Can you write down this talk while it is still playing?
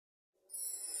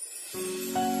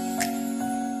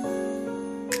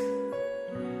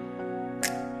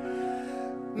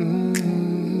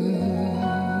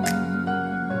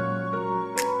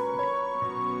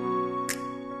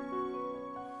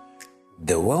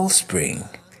Wellspring,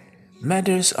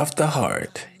 Matters of the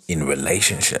Heart in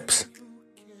Relationships.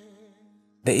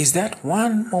 There is that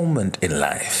one moment in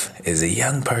life as a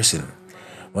young person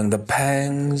when the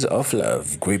pangs of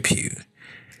love grip you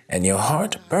and your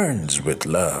heart burns with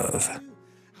love.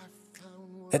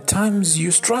 At times you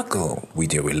struggle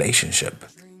with your relationship.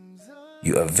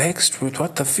 You are vexed with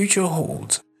what the future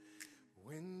holds.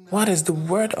 What is the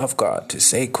Word of God to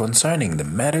say concerning the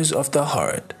matters of the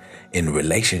heart in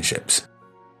relationships?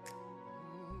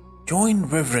 Join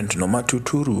Reverend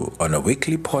Nomatuturu on a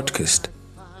weekly podcast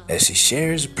as he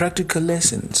shares practical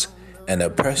lessons and a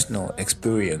personal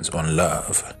experience on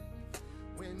love.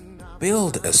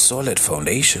 Build a solid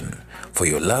foundation for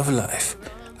your love life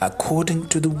according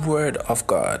to the Word of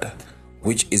God,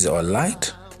 which is our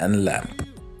light and lamp.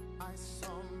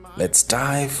 Let's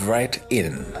dive right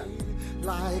in.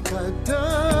 Like a dove,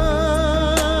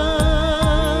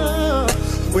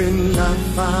 when I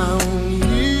found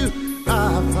you,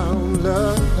 I found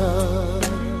love.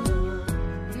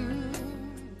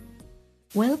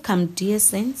 Welcome, dear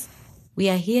saints. We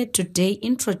are here today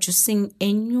introducing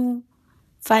a new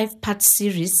 5-part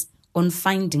series on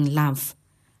finding love.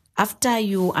 After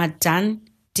you are done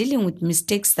dealing with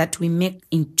mistakes that we make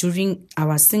during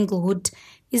our singlehood,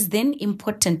 it's then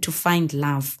important to find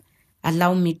love.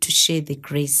 Allow me to share the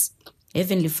grace.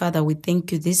 Heavenly Father, we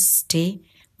thank you this day.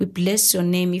 We bless your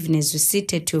name even as we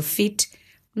sit at your feet,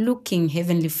 looking,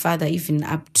 Heavenly Father, even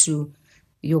up to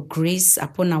your grace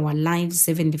upon our lives,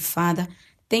 Heavenly Father,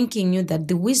 thanking you that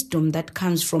the wisdom that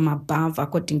comes from above,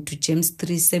 according to James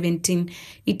 3:17,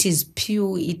 it is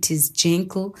pure, it is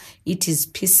gentle, it is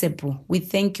peaceable. We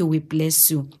thank you, we bless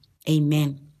you.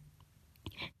 Amen.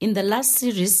 In the last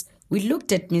series, we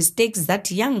looked at mistakes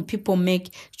that young people make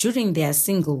during their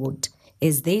singlehood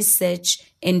as they search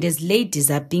and as ladies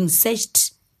are being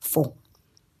searched for.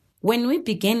 When we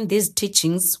began these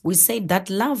teachings, we said that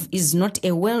love is not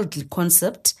a worldly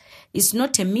concept, it's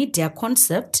not a media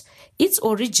concept, its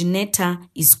originator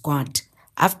is God.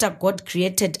 After God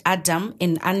created Adam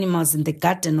and animals in the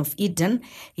Garden of Eden,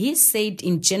 he said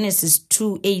in Genesis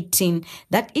 2:18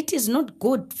 that it is not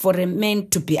good for a man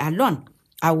to be alone.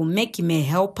 I will make him a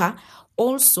helper.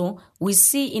 Also, we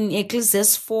see in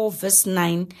Ecclesiastes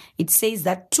 4:9, it says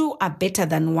that two are better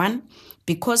than one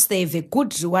because they have a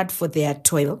good reward for their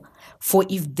toil. For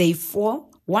if they fall,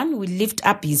 one will lift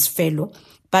up his fellow.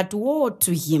 But woe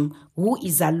to him who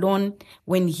is alone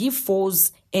when he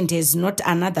falls and has not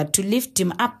another to lift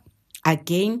him up.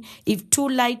 Again, if two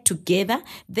lie together,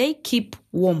 they keep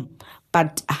warm.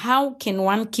 But how can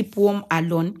one keep warm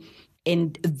alone?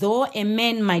 And though a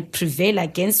man might prevail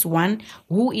against one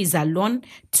who is alone,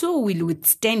 two will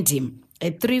withstand him. A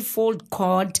threefold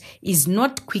cord is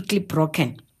not quickly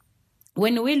broken.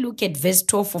 When we look at verse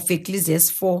 12 of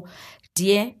Ecclesiastes 4,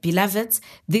 dear beloveds,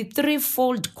 the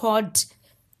threefold cord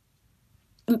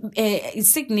it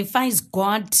signifies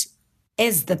God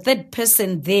as the third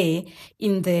person there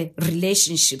in the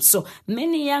relationship. So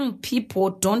many young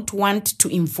people don't want to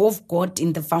involve God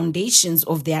in the foundations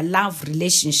of their love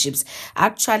relationships.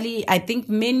 Actually, I think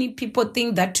many people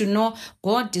think that,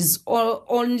 God is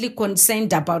only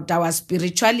concerned about our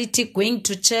spirituality, going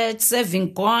to church,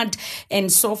 serving God,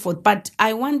 and so forth. But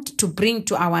I want to bring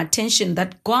to our attention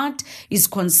that God is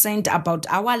concerned about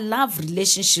our love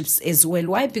relationships as well.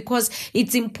 Why? Because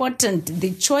it's important.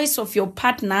 The choice of your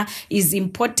partner is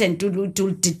important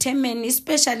to determine,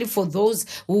 especially for those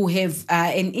who have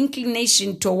an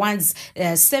inclination towards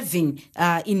serving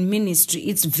in ministry.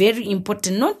 It's very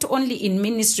important, not only in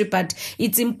ministry, but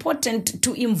it's important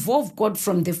to involve God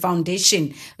from the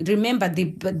foundation. Remember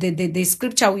the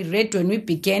scripture we read when we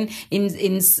began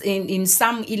in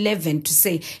Psalm 11 to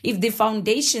say, if the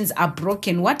foundations are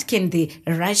broken, what can the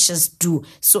righteous do?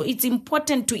 So it's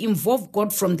important to involve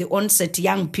God from the onset,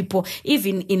 young people,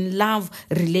 even in love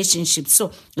relationships.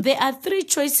 So there are 3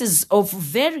 choices of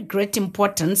very great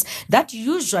importance that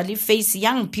usually face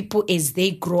young people as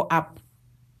they grow up.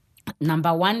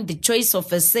 Number 1, the choice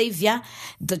of a savior,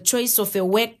 the choice of a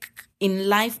work in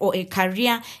life or a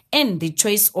career, and the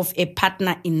choice of a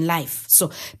partner in life.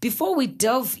 So before we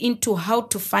delve into how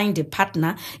to find a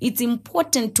partner, it's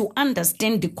important to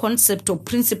understand the concept or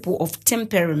principle of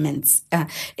temperaments.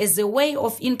 As a way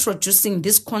of introducing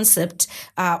this concept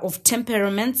of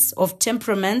temperaments,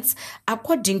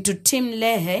 according to Tim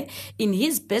LaHaye, in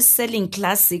his best-selling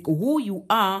classic, Who You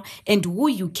Are and Who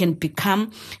You Can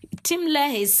Become, Tim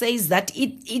LaHaye says that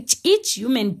each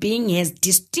human being has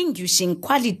distinguishing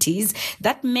qualities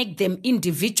that make them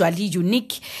individually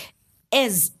unique.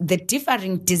 as the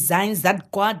differing designs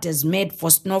that God has made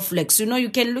for snowflakes. You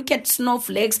can look at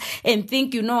snowflakes and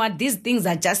think, what, these things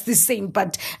are just the same,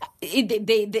 but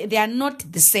they are not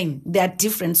the same. They are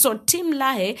different. So Tim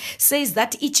LaHaye says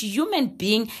that each human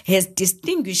being has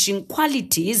distinguishing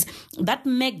qualities that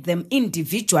make them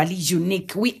individually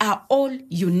unique. We are all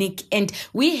unique, and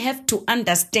we have to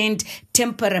understand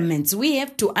temperaments. We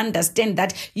have to understand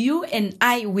that you and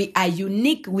I, we are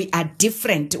unique. We are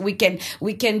different. We can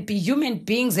be human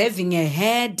beings having a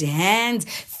head, hands,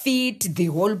 feet, the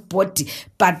whole body,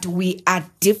 but we are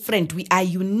different. We are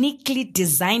uniquely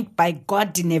designed by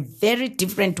God in a very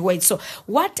different way. So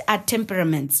what are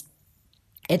temperaments?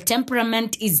 A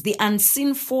temperament is the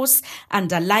unseen force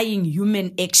underlying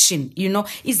human action.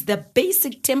 Is the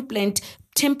basic template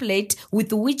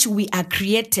with which we are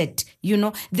created.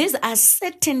 These are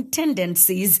certain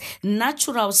tendencies,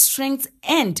 natural strengths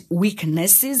and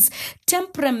weaknesses.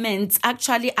 Temperaments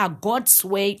actually are God's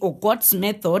way or God's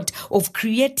method of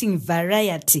creating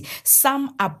variety.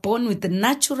 Some are born with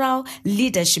natural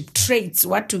leadership traits,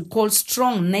 what we call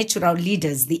strong natural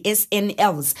leaders, the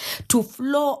SNLs, to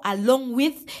flow along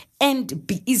with and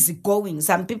be easygoing.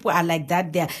 Some people are like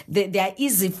that. They are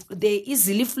easy. They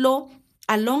easily flow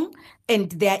along and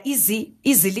they are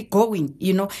easily going.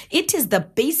 It is the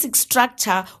basic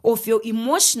structure of your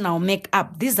emotional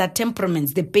makeup. These are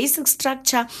temperaments. The basic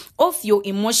structure of your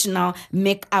emotional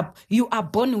makeup. You are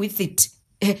born with it.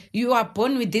 You are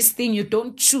born with this thing. You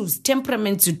don't choose.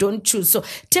 Temperaments you don't choose. So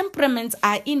temperaments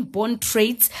are inborn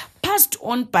traits passed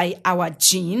on by our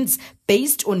genes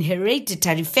based on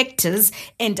hereditary factors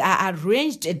and are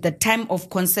arranged at the time of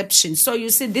conception. So you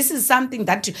see, this is something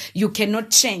that you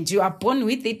cannot change. You are born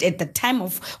with it at the time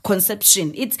of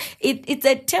conception. It's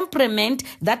a temperament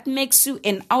that makes you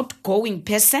an outgoing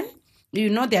person.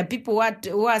 There are people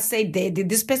who are saying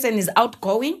this person is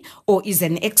outgoing or is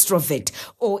an extrovert,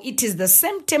 or it is the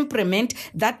same temperament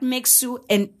that makes you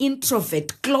an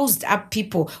introvert, closed up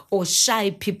people or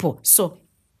shy people. So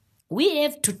we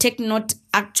have to take note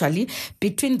actually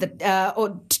between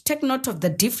take note of the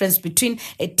difference between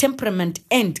a temperament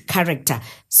and character.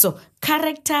 So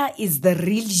character is the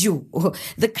real you.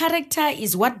 The character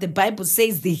is what the Bible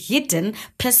says, the hidden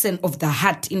person of the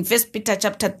heart. In 1 Peter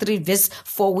chapter 3 verse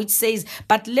 4, which says,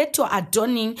 but let your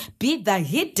adorning be the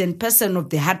hidden person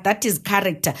of the heart, that is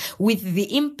character, with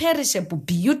the imperishable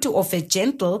beauty of a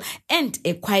gentle and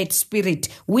a quiet spirit,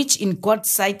 which in God's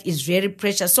sight is very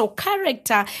precious. So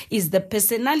character is the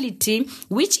personality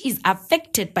which is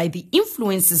affected by the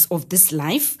influences of this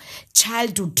life,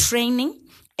 childhood training,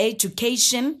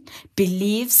 education,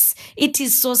 beliefs. It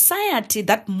is society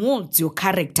that molds your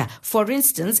character. For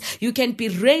instance, you can be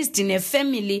raised in a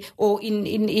family or in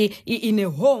a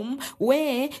home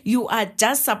where you are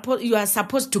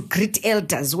supposed to greet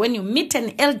elders. When you meet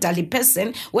an elderly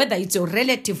person, whether it's your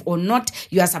relative or not,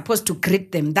 you are supposed to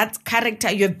greet them. That's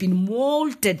character. You have been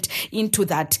molded into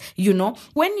that.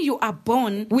 When you are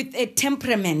born with a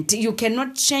temperament, you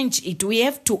cannot change it. We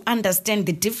have to understand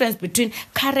the difference between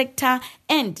character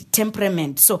and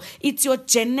temperament. So it's your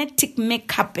genetic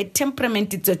makeup. A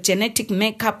temperament, it's your genetic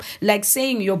makeup. Like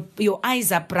saying your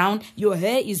eyes are brown, your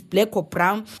hair is black or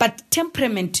brown. But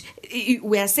temperament,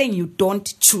 we are saying you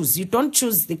don't choose. You don't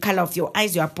choose the color of your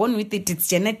eyes. You are born with it. It's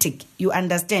genetic. You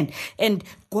understand? And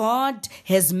God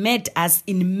has made us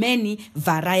in many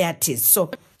varieties.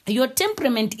 So your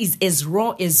temperament is as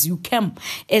raw as you can.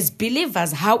 As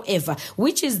believers, however,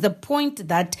 which is the point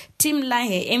that Tim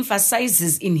LaHaye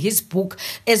emphasizes in his book,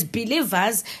 as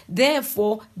believers,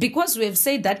 therefore, because we have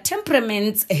said that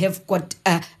temperaments have got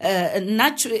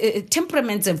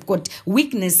temperaments have got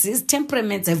weaknesses,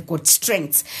 temperaments have got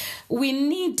strengths. We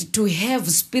need to have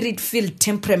spirit-filled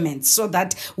temperaments so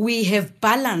that we have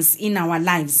balance in our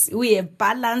lives. We have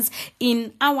balance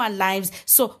in our lives.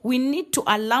 So we need to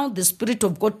allow the Spirit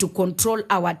of God to control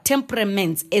our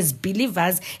temperaments as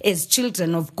believers, as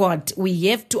children of God. We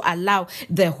have to allow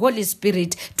the Holy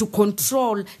Spirit to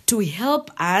control, to help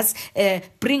us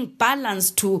bring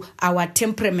balance to our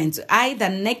temperaments, either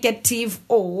negative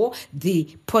or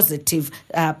the positive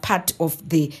part of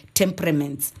the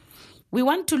temperaments. We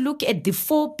want to look at the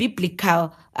four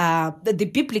biblical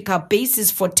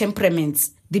basis for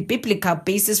temperaments. The biblical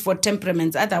basis for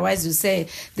temperaments. Otherwise, you say,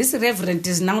 this reverend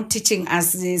is now teaching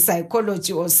us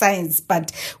psychology or science,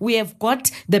 but we have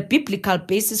got the biblical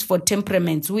basis for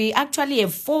temperaments. We actually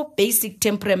have four basic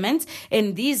temperaments,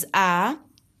 and these are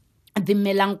the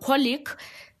melancholic,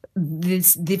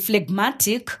 the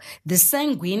phlegmatic, the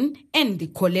sanguine, and the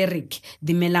choleric.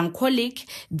 The melancholic,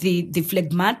 the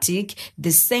phlegmatic,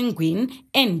 the sanguine,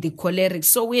 and the choleric.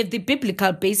 So we have the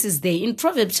biblical basis there. In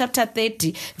Proverbs chapter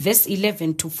 30, verse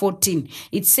 11 to 14,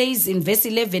 it says in verse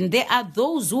 11, there are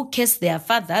those who curse their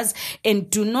fathers and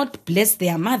do not bless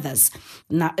their mothers.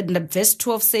 Now, verse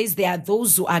 12 says, there are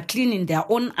those who are clean in their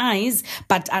own eyes,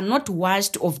 but are not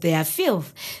washed of their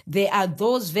filth. There are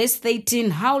those, verse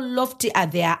 13, how lofty are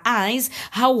their eyes,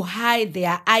 how high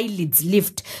their eyelids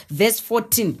lift. Verse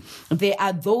 14, there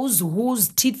are those whose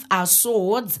teeth are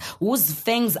swords, whose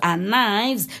fangs are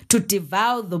knives, to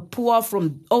devour the poor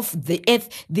from off the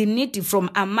earth, the needy from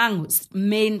among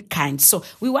mankind. So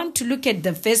we want to look at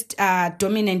the first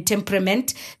dominant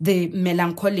temperament, the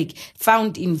melancholic,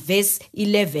 found in verse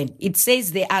 11. It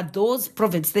says there are those,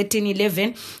 Proverbs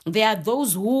 13:11, there are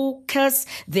those who curse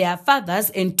their fathers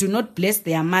and do not bless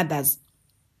their mothers.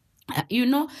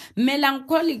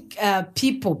 Melancholic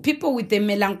people with a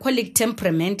melancholic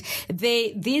temperament,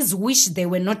 these wish they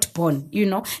were not born.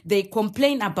 They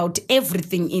complain about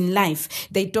everything in life.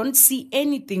 They don't see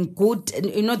anything good.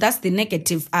 That's the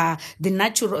negative,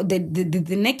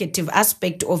 the negative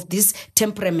aspect of this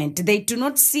temperament. They do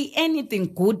not see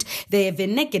anything good. They have a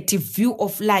negative view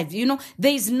of life.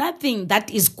 There is nothing that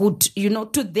is good.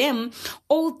 To them,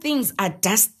 all things are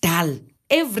just dull.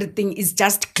 Everything is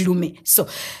just gloomy. So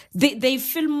they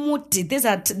feel moody. These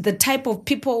are the type of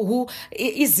people who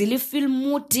easily feel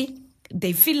moody.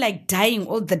 They feel like dying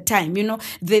all the time.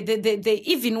 They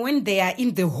even when they are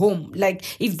in the home, like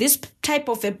if this type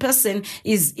of a person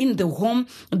is in the home,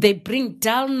 they bring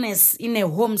dullness in a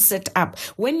home setup.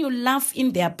 When you laugh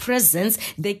in their presence,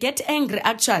 they get angry.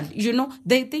 Actually,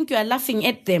 they think you are laughing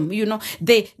at them.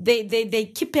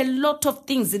 They keep a lot of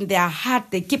things in their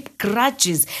heart. They keep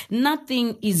grudges.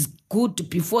 Nothing is good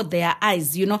before their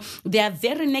eyes. They are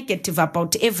very negative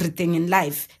about everything in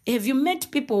life. Have you met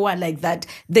people who are like that?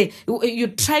 You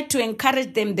try to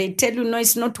encourage them, they tell you no,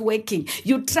 it's not working.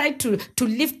 You try to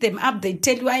lift them up, they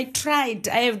tell you I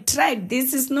have tried,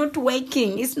 this is not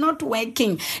working, it's not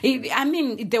working.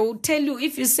 They will tell you,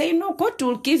 if you say no, God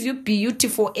will give you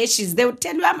beautiful ashes, they will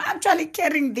tell you I'm actually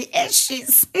carrying the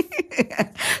ashes.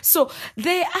 So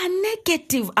they are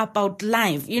negative about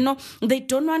life. They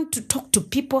don't want to talk to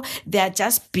people. They are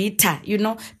just bitter,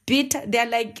 bitter. They are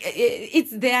like,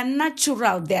 they are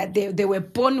natural. They were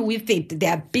born with it. They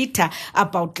are bitter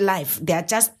about life. They are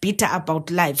just bitter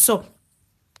about life. So,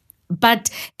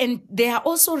 and they are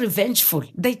also revengeful.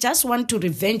 They just want to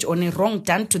revenge on a wrong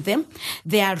done to them.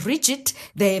 They are rigid.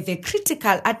 They have a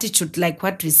critical attitude, like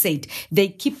what we said. They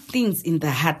keep things in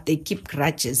the heart. They keep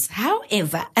grudges.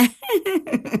 However,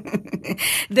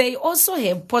 they also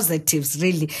have positives,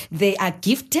 really. They are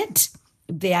gifted.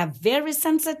 They are very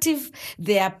sensitive.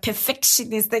 They are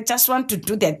perfectionists. They just want to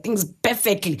do their things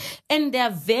perfectly. And they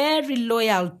are very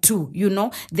loyal too,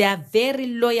 They are very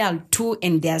loyal too,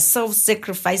 and they are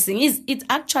self-sacrificing. It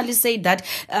actually said that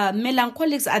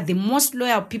melancholics are the most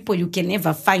loyal people you can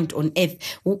ever find on earth.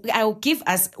 I'll give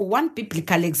us one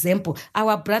biblical example.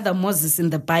 Our brother Moses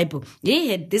in the Bible, he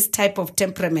had this type of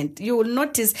temperament. You will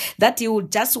notice that he would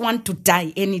just want to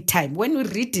die anytime. When we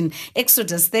read in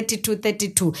Exodus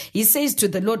 32, he says to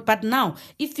the Lord, but now,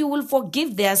 if you will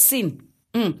forgive their sin,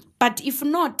 but if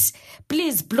not,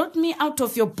 please blot me out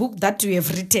of your book that you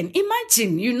have written.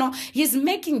 Imagine, he's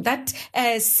making that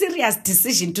serious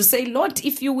decision to say, Lord,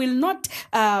 if you will not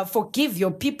forgive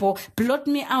your people, blot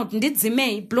me out.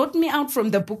 Blot me out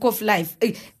from the book of life.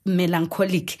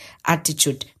 Melancholic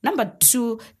attitude. Number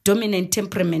 2, dominant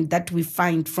temperament that we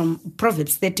find from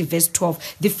Proverbs 30 verse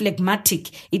 12, the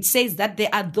phlegmatic. It says that there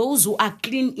are those who are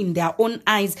clean in their own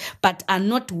eyes, but are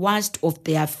not washed of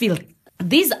their filth.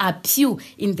 These are pure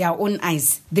in their own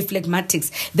eyes, the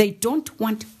phlegmatics. They don't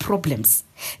want problems.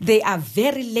 They are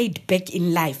very laid back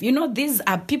in life. These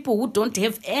are people who don't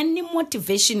have any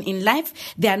motivation in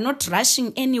life. They are not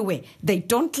rushing anywhere. They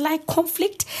don't like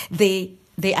conflict. They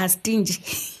are stingy.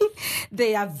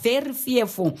 They are very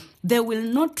fearful. They will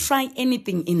not try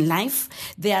anything in life.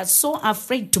 They are so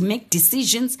afraid to make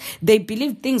decisions. They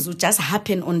believe things will just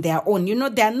happen on their own.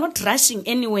 They are not rushing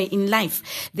anywhere in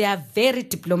life. They are very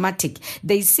diplomatic.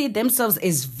 They see themselves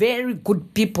as very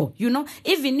good people. Even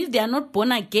if they are not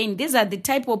born again, these are the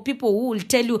type of people who will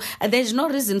tell you, there's no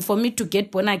reason for me to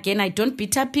get born again. I don't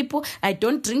beat up people. I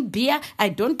don't drink beer. I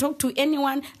don't talk to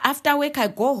anyone. After work, I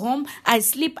go home. I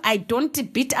sleep. I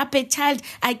don't beat up a child.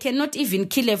 I cannot even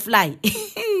kill a fly.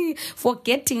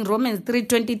 forgetting Romans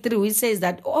 3:23, which says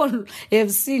that all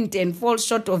have sinned and fall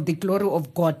short of the glory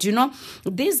of God.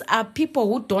 These are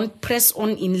people who don't press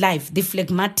on in life, the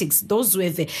phlegmatics, those who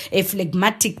have a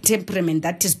phlegmatic temperament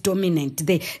that is dominant.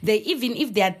 They even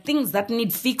if there are things that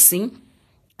need fixing,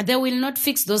 they will not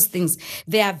fix those things.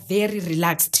 They are very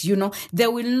relaxed, They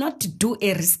will not do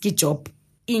a risky job,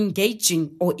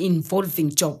 engaging or involving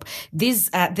job. These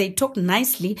they talk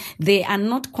nicely. They are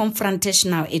not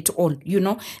confrontational at all.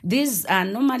 These are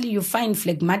normally you find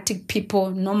phlegmatic people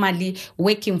normally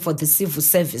working for the civil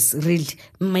service, really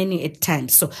many at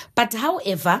times. So, but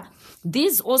however,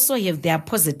 these also have their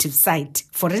positive side.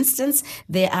 For instance,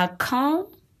 they are calm.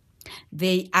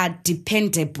 They are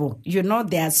dependable.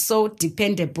 They are so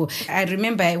dependable. I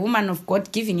remember a woman of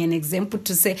God giving an example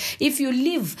to say, if you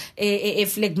leave a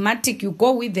phlegmatic, you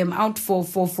go with them out for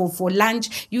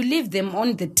lunch, you leave them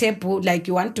on the table like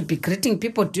you want to be greeting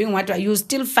people, doing what, you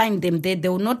still find them there. They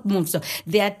will not move. So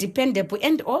they are dependable.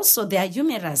 And also they are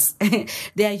humorous.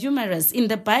 They are humorous. In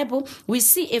the Bible, we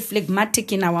see a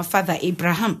phlegmatic in our father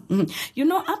Abraham.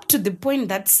 Up to the point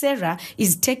that Sarah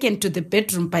is taken to the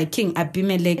bedroom by King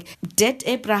Abimelech. Dead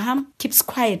Abraham keeps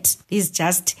quiet. He's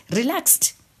just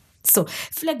relaxed. So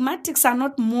phlegmatics are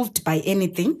not moved by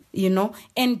anything,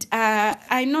 And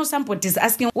I know somebody is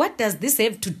asking, what does this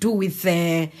have to do with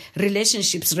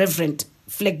relationships, Reverend?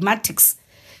 Phlegmatics,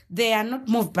 they are not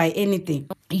moved by anything.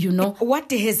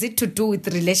 What has it to do with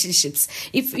relationships?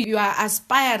 If you are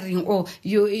aspiring or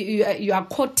you are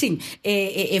courting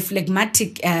a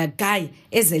phlegmatic guy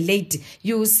as a lady,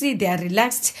 you will see they are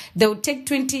relaxed. They will take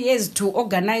 20 years to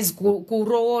organize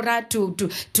kurora,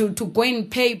 to go and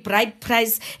pay bride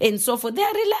price and so forth. They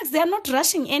are relaxed. They are not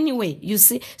rushing anyway, you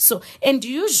see. So, and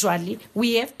usually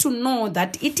we have to know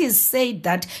that it is said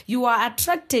that you are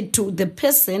attracted to the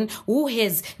person who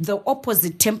has the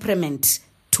opposite temperament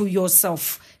to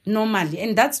yourself normally,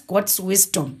 and that's God's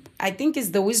wisdom. I think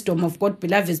it's the wisdom of God,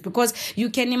 beloveds, because you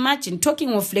can imagine,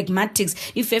 talking of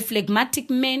phlegmatics, if a phlegmatic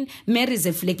man marries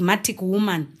a phlegmatic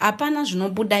woman, apana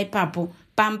zvinobuda ipapo,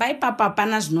 pamba ipapo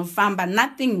apana zvinofamba,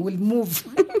 nothing will move.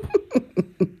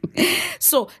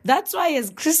 So that's why as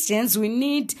Christians we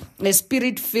need a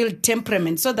spirit-filled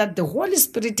temperament so that the Holy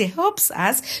Spirit helps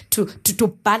us to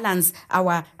balance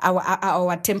our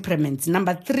temperaments.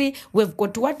 Number 3, we've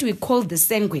got what we call the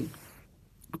sanguine.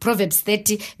 Proverbs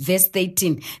 30 verse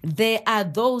 18. There are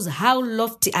those, how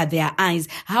lofty are their eyes,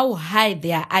 how high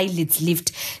their eyelids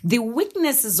lift. The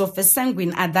weaknesses of a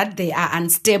sanguine are that they are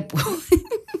unstable.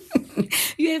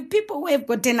 You have people who have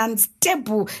got an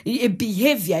unstable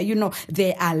behavior,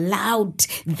 they are loud,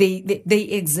 they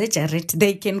exaggerate,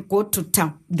 they can go to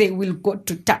town, they will go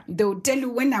to town. They will tell you,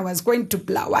 when I was going to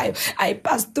Bulawayo, I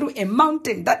passed through a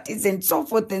mountain that is, and so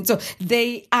forth. And so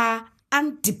they are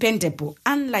undependable,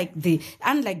 unlike the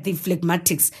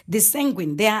phlegmatics. The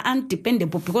sanguine, they are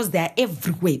undependable because they are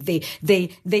everywhere.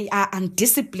 They are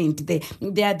undisciplined.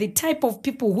 They are the type of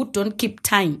people who don't keep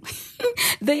time.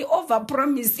 They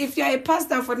overpromise. If you are a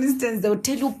pastor, for instance, they will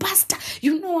tell you, Pastor,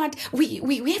 you know what?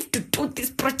 We have to do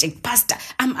this project, Pastor.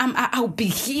 I'll be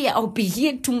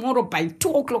here tomorrow by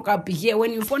 2:00. I'll be here.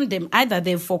 When you phone them, either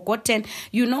they've forgotten.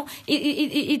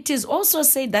 It is also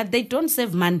said that they don't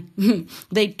save money.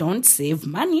 They don't save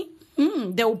money.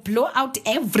 They'll blow out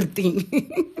everything.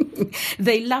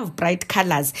 They love bright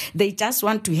colors. They just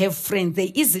want to have friends.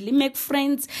 They easily make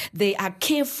friends. They are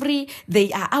carefree.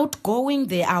 They are outgoing.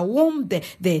 They are warm.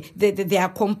 They are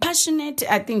compassionate.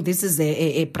 I think this is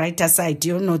a brighter side,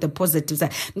 the positive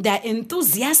side. They are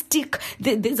enthusiastic.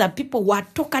 These are people who are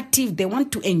talkative. They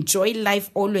want to enjoy life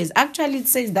always. Actually, it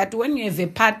says that when you have a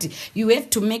party, you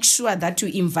have to make sure that you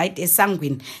invite a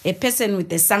sanguine, a person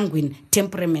with a sanguine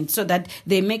temperament, so that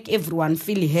they make everyone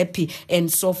feel happy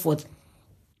and so forth.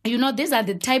 These are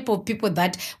the type of people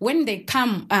that when they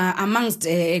come amongst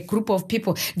a group of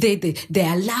people, they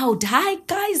are loud. Hi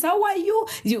guys, how are you?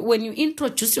 When you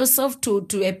introduce yourself to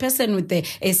a person with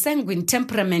a sanguine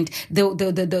temperament, they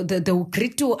will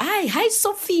greet you. Hi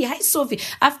Sophie.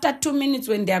 After 2 minutes,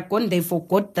 when they are gone, they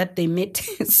forgot that they met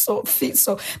Sophie.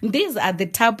 So these are the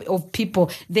type of people.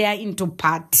 They are into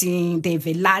partying. They have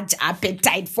a large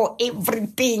appetite for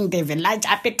everything. They have a large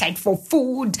appetite for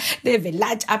food. They have a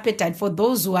large appetite for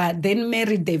those who are then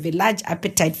married. They have a large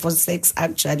appetite for sex,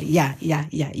 actually. Yeah.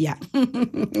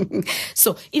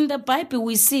 So in the Bible,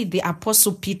 we see the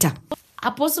Apostle Peter.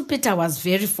 Apostle Peter was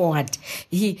very forward.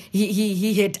 He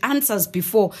had answers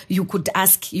before you would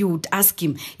ask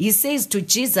him. He says to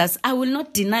Jesus, I will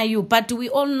not deny you. But we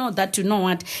all know that, you know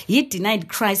what? He denied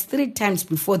Christ 3 times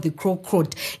before the crow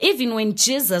crowed. Even when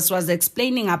Jesus was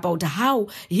explaining about how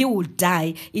he would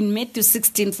die in Matthew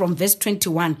 16 from verse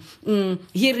 21,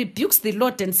 he rebukes the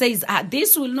Lord and says,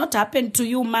 this will not happen to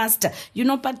you, Master. You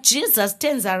know, but Jesus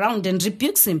turns around and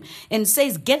rebukes him and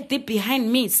says, get thee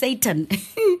behind me, Satan.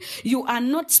 You are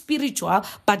not spiritual,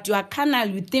 but you are carnal.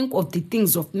 You think of the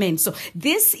things of men. So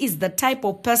this is the type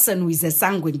of person who is a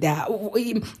sanguine. They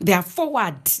are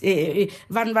forward.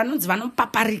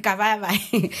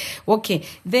 Okay,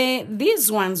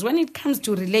 these ones, when it comes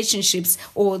to relationships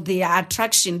or their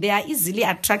attraction, they are easily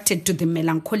attracted to the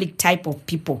melancholic type of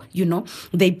people. You know,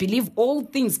 they believe all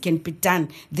things can be done.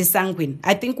 The sanguine.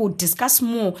 I think we'll discuss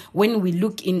more when we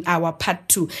look in our part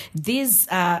 2. These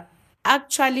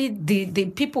actually, the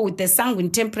people with the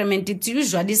sanguine temperament, it's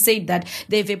usually said that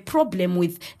they have a problem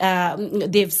with,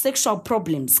 they have sexual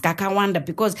problems, kakawanda,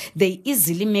 because they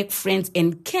easily make friends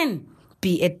and can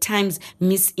be at times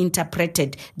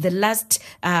misinterpreted. The last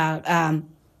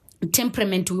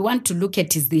temperament we want to look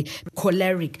at is the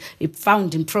choleric. It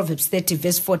found in Proverbs 30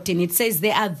 verse 14. It says,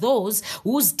 there are those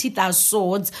whose teeth are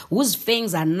swords, whose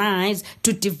fangs are knives,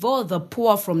 to devour the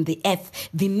poor from the earth,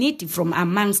 the needy from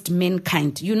amongst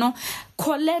mankind. You know,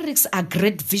 cholerics are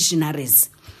great visionaries.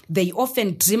 They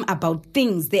often dream about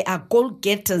things. They are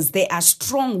goal-getters. They are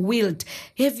strong-willed.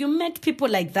 Have you met people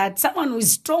like that? Someone who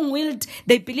is strong-willed,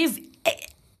 they believe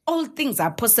all things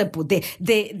are possible.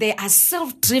 They are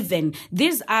self-driven.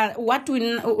 These are what we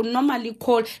normally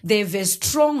call, they have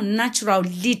strong natural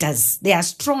leaders. They are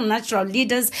strong natural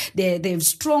leaders. They have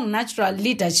strong natural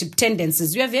leadership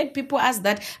tendencies. You have heard people ask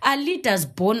that, are leaders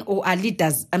born or are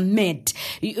leaders made?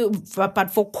 But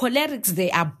for cholerics,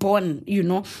 they are born, you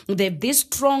know. They have this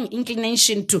strong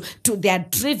inclination to they are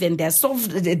driven, they are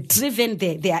self-driven,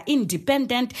 they are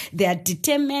independent, they are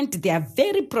determined, they are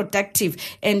very productive,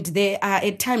 and they are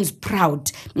at times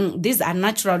proud. These are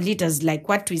natural leaders, like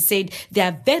what we said. They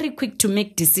are very quick to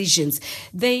make decisions.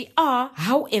 They are,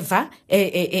 however,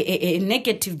 a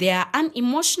negative. They are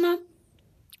unemotional.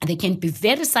 They can be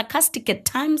very sarcastic at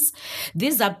times.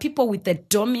 These are people with a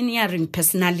domineering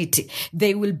personality.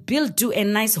 They will build you a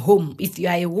nice home. If you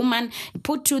are a woman,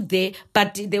 put you there,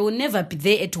 but they will never be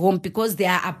there at home because they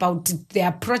are about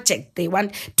their project. They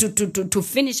want to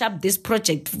finish up this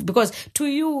project because to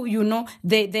you, you know,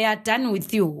 they are done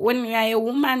with you. When you are a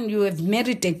woman, you have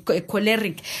married a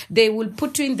choleric, they will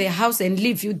put you in the house and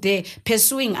leave you there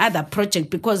pursuing other project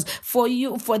because for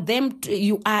them,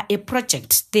 you are a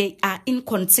project. They are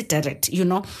inconsiderate, you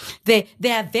know. They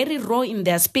are very raw in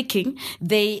their speaking.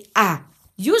 They are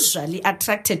usually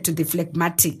attracted to the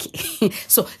phlegmatic.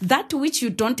 So that which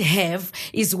you don't have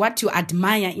is what you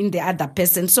admire in the other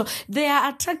person. So they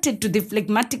are attracted to the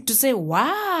phlegmatic to say,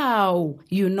 wow,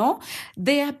 you know,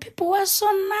 there are people who are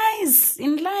so nice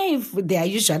in life. They are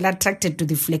usually attracted to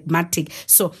the phlegmatic.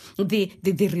 So the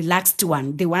relaxed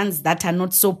one, the ones that are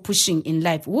not so pushing in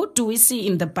life. What do we see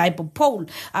in the Bible? Paul,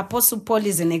 Apostle Paul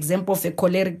is an example of a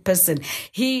choleric person.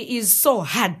 He is so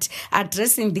hard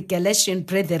addressing the Galatian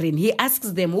brethren. He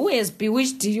asks them, who has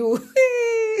bewitched you?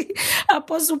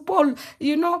 Apostle Paul,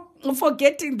 you know,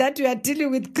 forgetting that we are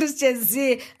dealing with Christians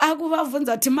here.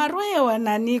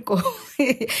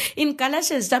 In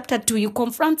Galatians chapter 2, he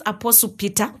confronts Apostle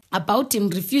Peter about him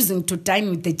refusing to dine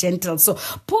with the Gentiles. So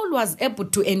Paul was able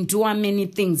to endure many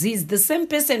things. He is the same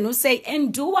person who say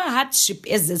endure hardship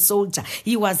as a soldier.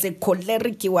 He was a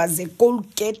choleric. He was a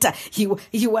goal-getter. He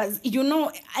was, you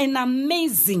know, an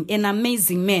amazing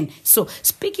man. So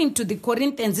speaking to the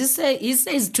Corinthians, he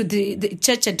says to the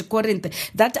church at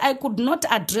Corinth that I could not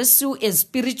address you as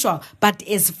spiritual, but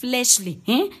as fleshly.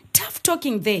 Tough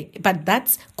talking there, but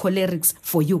that's cholerics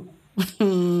for you.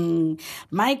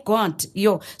 My God,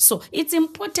 So it's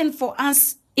important for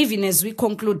us, even as we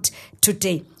conclude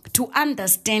today, to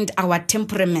understand our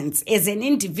temperaments as an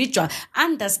individual,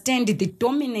 understand the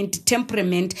dominant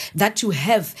temperament that you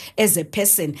have as a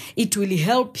person. It will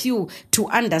help you to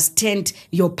understand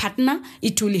your partner.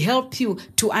 It will help you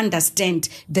to understand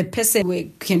the person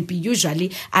we can be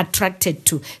usually attracted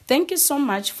to. Thank you so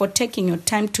much for taking your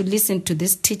time to listen to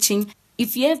this teaching.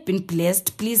 If you have been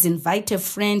blessed, please invite a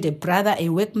friend, a brother, a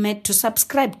workmate to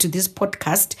subscribe to this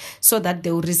podcast so that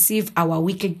they will receive our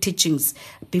weekly teachings.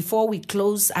 Before we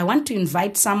close, I want to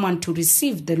invite someone to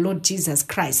receive the Lord Jesus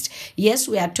Christ. Yes,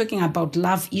 we are talking about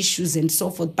love issues and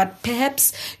so forth, but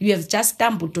perhaps you have just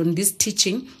stumbled on this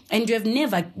teaching and you have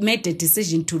never made a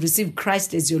decision to receive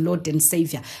Christ as your Lord and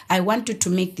Savior. I want you to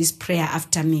make this prayer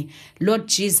after me. Lord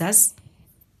Jesus,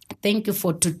 Thank you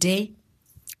for today.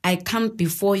 I come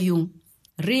before you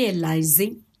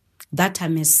realizing that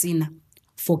I'm a sinner.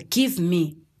 Forgive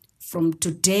me from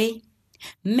today.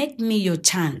 Make me your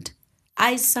child.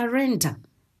 I surrender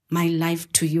my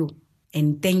life to you.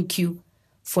 And thank you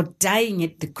for dying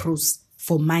at the cross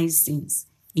for my sins.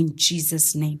 In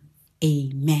Jesus' name,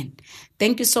 amen.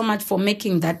 Thank you so much for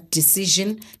making that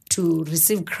decision to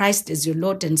receive Christ as your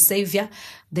Lord and Savior.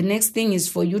 The next thing is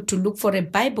for you to look for a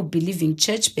Bible-believing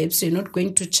church, babe. So you're not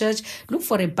going to church. Look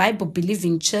for a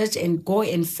Bible-believing church and go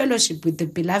and fellowship with the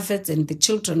beloveds and the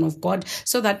children of God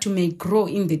so that you may grow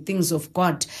in the things of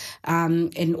God.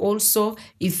 And also,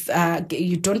 if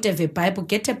you don't have a Bible,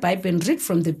 get a Bible and read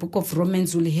from the book of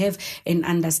Romans. You'll have an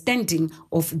understanding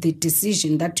of the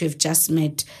decision that you have just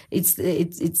made.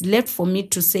 It's left for me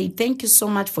to say thank you so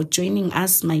much for joining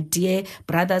us, my dear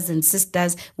brothers and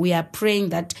sisters. We are praying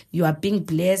that you are being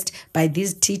blessed by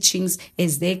these teachings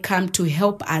as they come to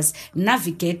help us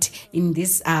navigate in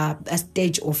this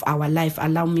stage of our life.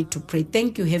 Allow me to pray.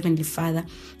 Thank you, Heavenly Father,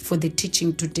 for the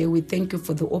teaching today. We thank you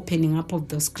for the opening up of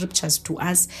the scriptures to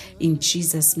us in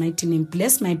Jesus' mighty name.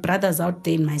 Bless my brothers out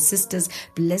there and my sisters.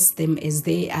 Bless them as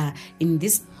they are in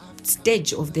this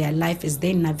stage of their life as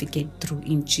they navigate through.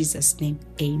 In Jesus' name,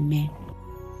 amen.